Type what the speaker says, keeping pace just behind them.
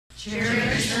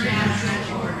Cherish the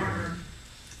natural order.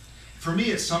 For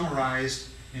me, it's summarized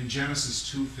in Genesis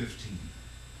 2:15,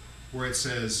 where it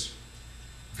says,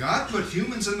 God put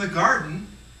humans in the garden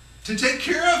to take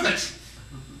care of it.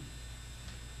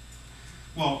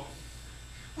 Well,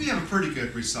 we have a pretty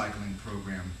good recycling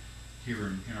program here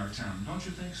in our town. Don't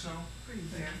you think so? Pretty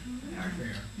fair. Yeah,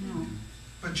 fair. No.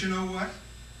 But you know what?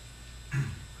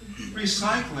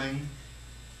 Recycling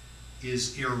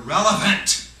is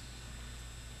irrelevant.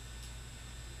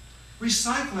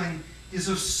 Recycling is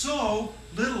of so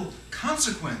little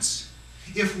consequence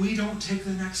if we don't take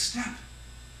the next step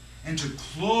and to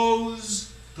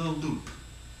close the loop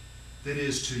that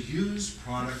is to use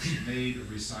products made of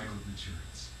recycled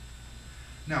materials.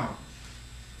 Now,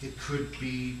 it could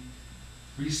be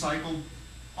recycled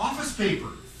office paper,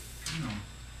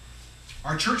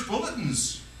 our church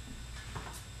bulletins.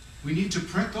 We need to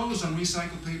print those on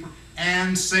recycled paper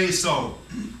and say so.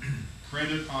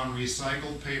 Print it on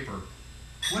recycled paper.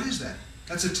 What is that?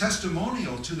 That's a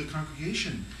testimonial to the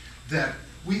congregation that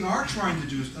we are trying to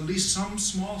do at least some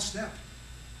small step.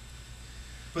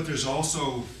 But there's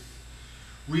also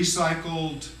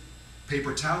recycled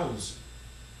paper towels,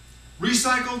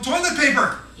 recycled toilet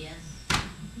paper. Yes.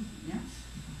 Yeah.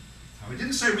 Now, we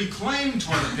didn't say reclaimed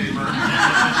toilet paper.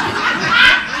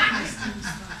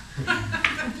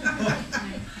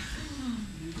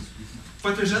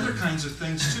 But there's other kinds of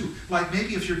things too. Like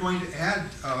maybe if you're going to add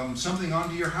something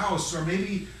onto your house, or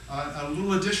maybe a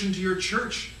little addition to your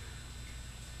church,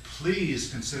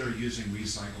 please consider using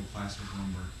recycled plastic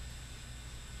lumber.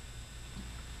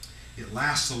 It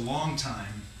lasts a long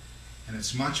time, and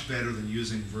it's much better than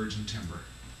using virgin timber.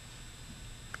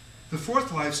 The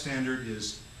fourth life standard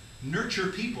is nurture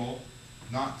people,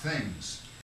 not things.